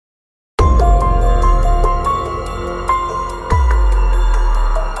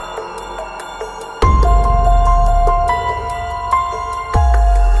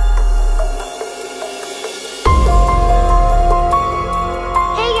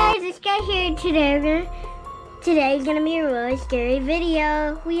Skye here. Today is gonna be a really scary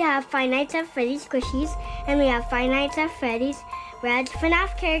video. We have Five Nights at Freddy's squishies, and we have Five Nights at Freddy's red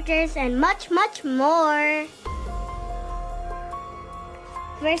FNAF characters, and much more.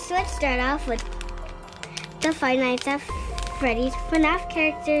 First, let's start off with the Five Nights at Freddy's FNAF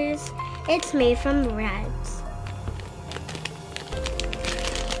characters. It's made from rads.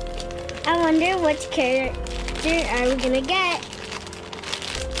 I wonder which character are we gonna get.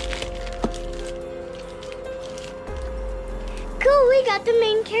 Cool, we got the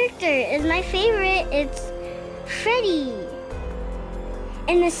main character. It's my favorite. It's Freddy.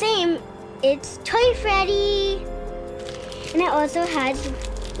 And the same, it's Toy Freddy. And it also has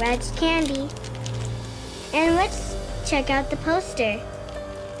Rad's candy. And let's check out the poster.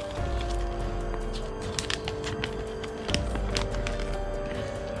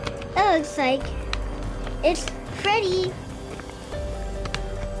 It looks like it's Freddy.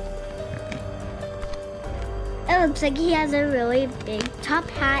 It looks like he has a really big top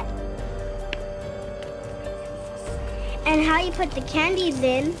hat. And how you put the candies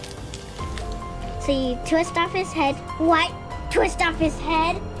in. So you twist off his head. What? Twist off his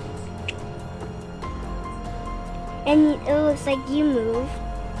head. And it looks like you move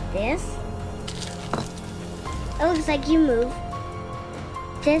this. It looks like you move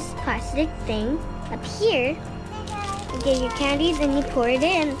this plastic thing up here. You get your candies and you pour it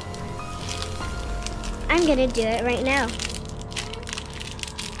in. I'm gonna do it right now.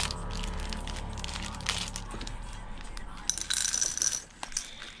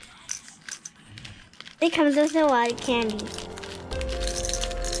 It comes with a lot of candy.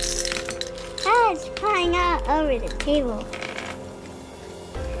 Ah, it's flying out over the table.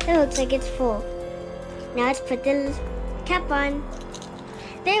 It looks like it's full. Now let's put the cap on.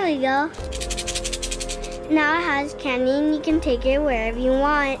 There we go. Now it has candy and you can take it wherever you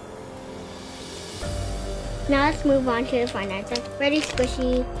want. Now let's move on to the Five Nights at Freddy's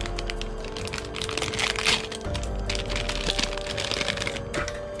squishy.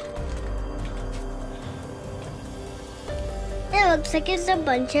 It looks like it's a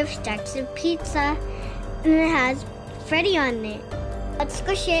bunch of stacks of pizza and it has Freddy on it. Let's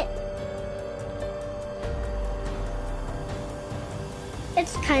squish it.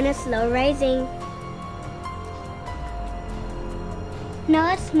 It's kind of slow rising. Now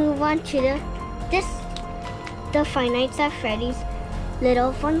let's move on to the Five Nights at Freddy's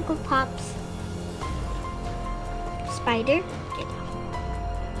little Funko Pops. Spider, get off.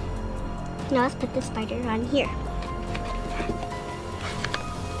 Now let's put the spider on here.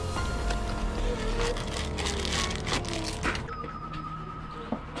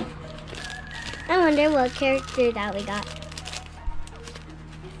 I wonder what character that we got.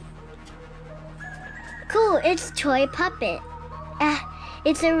 Cool, it's Toy Puppet.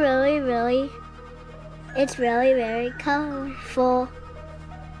 It's a it's really very colorful.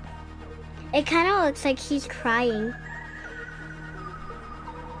 It kind of looks like he's crying.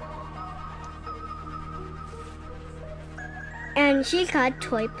 And she's called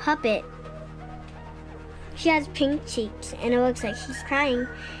Toy Puppet. She has pink cheeks and it looks like she's crying.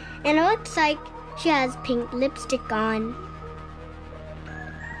 And it looks like she has pink lipstick on.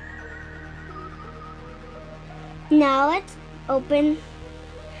 Now let's open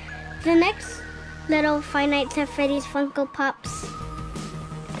the next little Five Nights at Freddy's Funko Pops.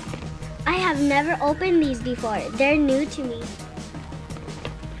 I have never opened these before. They're new to me.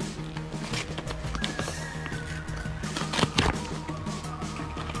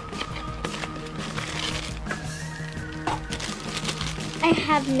 I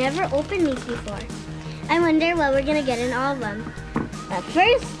have never opened these before. I wonder what we're gonna get in all of them.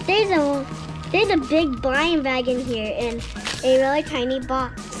 First, there's a big blind bag in here and a really tiny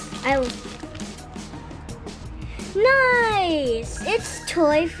box. Nice! It's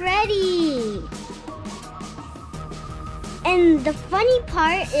Toy Freddy. And the funny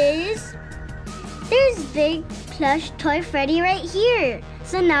part is there's big plush Toy Freddy right here.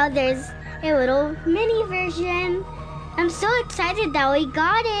 So now there's a little mini version. I'm so excited that we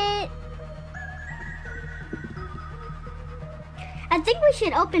got it. I think we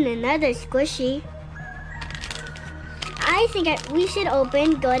should open another squishy. I think we should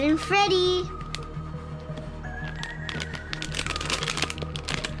open Golden Freddy.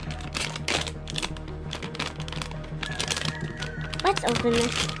 Let's open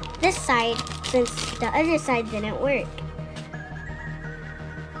this side since the other side didn't work.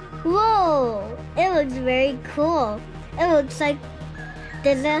 Whoa, it looks very cool. It looks like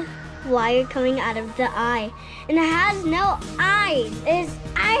there's a wire coming out of the eye. And it has no eyes. It's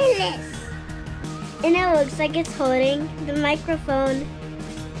eyeless. And it looks like it's holding the microphone.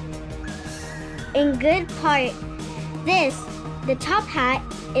 in good part, the top hat,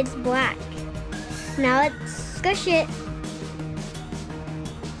 it's black. Now let's squish it.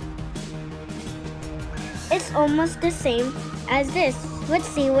 It's almost the same as this. Let's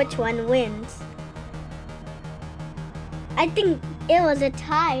see which one wins. I think it was a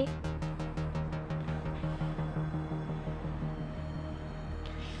tie.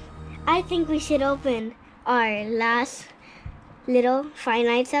 I think we should open our last little Five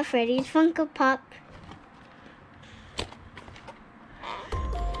Nights at Freddy's Funko Pop.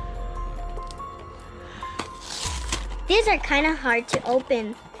 These are kind of hard to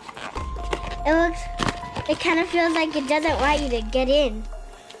open. It kind of feels like it doesn't want you to get in.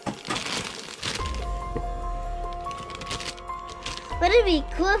 Would it be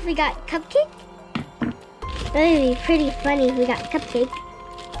cool if we got Cupcake? It would be pretty funny if we got Cupcake.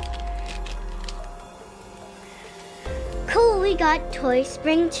 Cool, we got Toy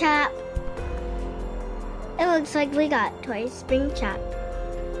Springtrap. It looks like we got Toy Springtrap.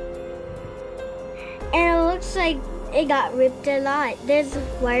 And it looks like it got ripped a lot. There's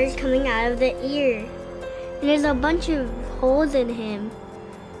wires coming out of the ear. And there's a bunch of holes in him.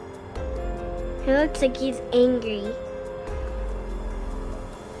 It looks like he's angry.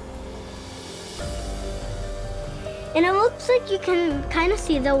 And it looks like you can kind of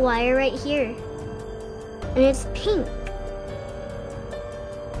see the wire right here. And it's pink.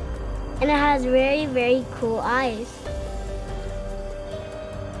 And it has very, very cool eyes.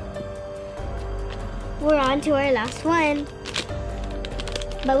 We're on to our last one.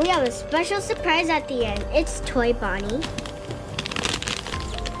 But we have a special surprise at the end. It's Toy Bonnie.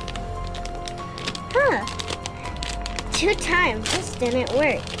 Huh. 2 times. This didn't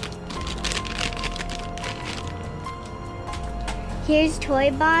work. Here's Toy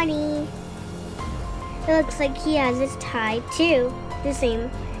Bonnie. It looks like he has his tie too. The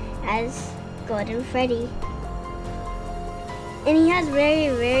same as Golden Freddy. And he has very,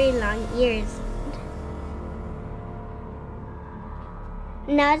 very long ears.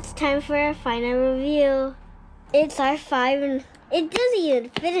 Now it's time for our final review. It's our 5 and it doesn't even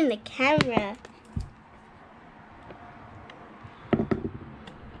fit in the camera.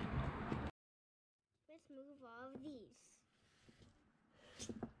 Let's move all of these.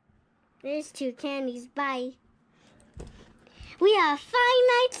 There's 2 candies, bye. We have Five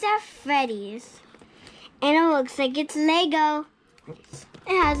Nights at Freddy's. And it looks like it's Lego.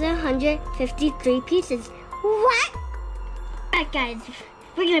 It has 153 pieces. What? Alright guys,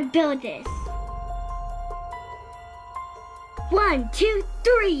 we're gonna build this. 1, 2,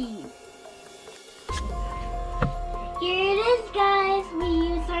 3. Here it is, guys. We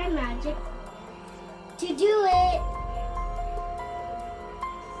use our magic to do it.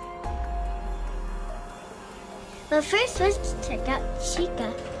 But first, let's check out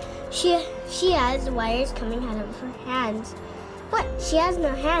Chica. She has wires coming out of her hands. What? She has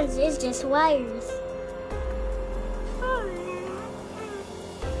no hands. It's just wires.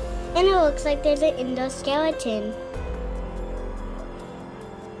 And it looks like there's an endoskeleton.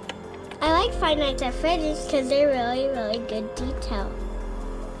 I like Five Nights at Freddy's because they're really, really good detail.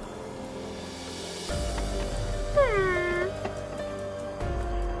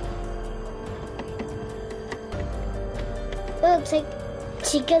 It looks like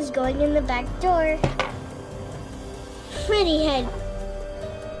Chica's going in the back door. Freddy head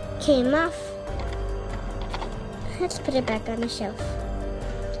came off. Let's put it back on the shelf.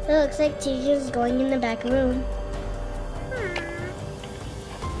 It looks like Chica's going in the back room.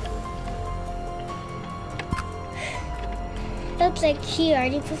 Looks like she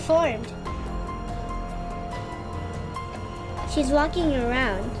already performed. She's walking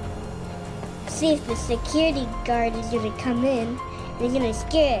around. See if the security guard is gonna come in and he's gonna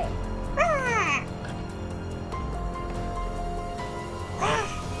scare it.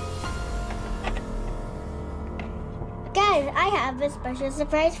 Guys, I have a special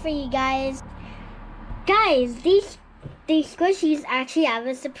surprise for you guys. Guys, these squishies actually have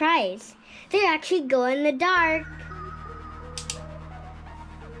a surprise. They actually go in the dark.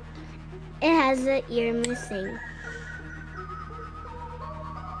 It has an ear missing.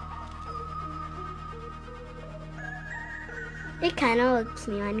 It kind of looks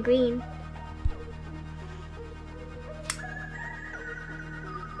neon green.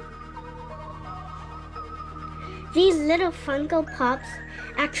 These little Funko Pops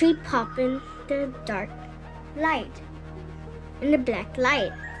actually pop in the dark light, in the black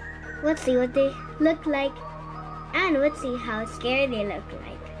light. Let's see what they look like, and let's see how scary they look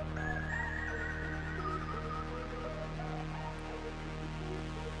like.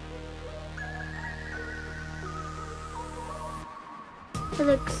 It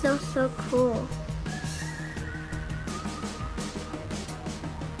looks so cool.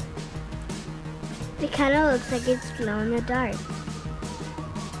 It kind of looks like it's glow in the dark.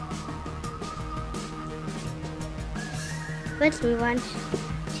 Let's move on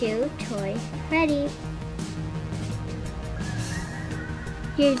to Toy Freddy.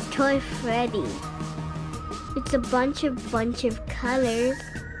 Here's Toy Freddy. It's a bunch of colors.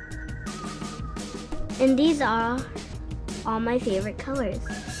 And these are all my favorite colors.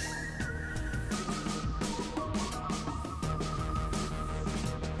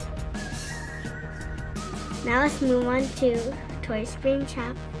 Now let's move on to Toy Spring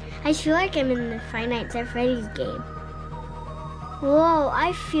Trap. I feel like I'm in the Five Nights at Freddy's game. Whoa,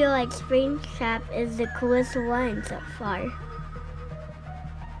 I feel like Spring Trap is the coolest one so far.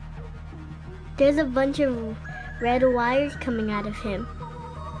 There's a bunch of red wires coming out of him.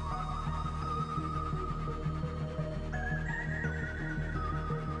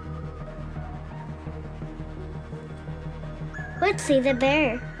 Let's see the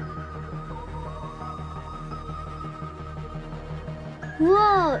bear.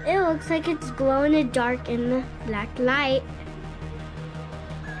 Whoa, it looks like it's glow in the dark in the black light.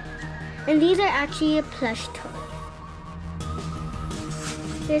 And these are actually a plush toy.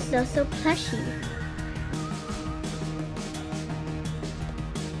 There's also plushie.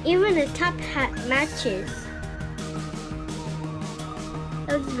 Even the top hat matches.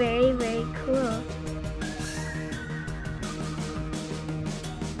 That was very, very cool.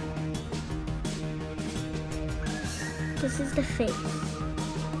 This is the face.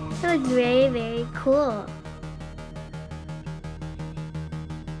 That looks very, very cool.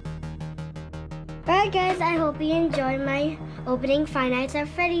 Alright guys, I hope you enjoyed my opening Five Nights at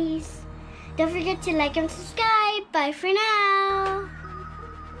Freddy's. Don't forget to like and subscribe. Bye for now.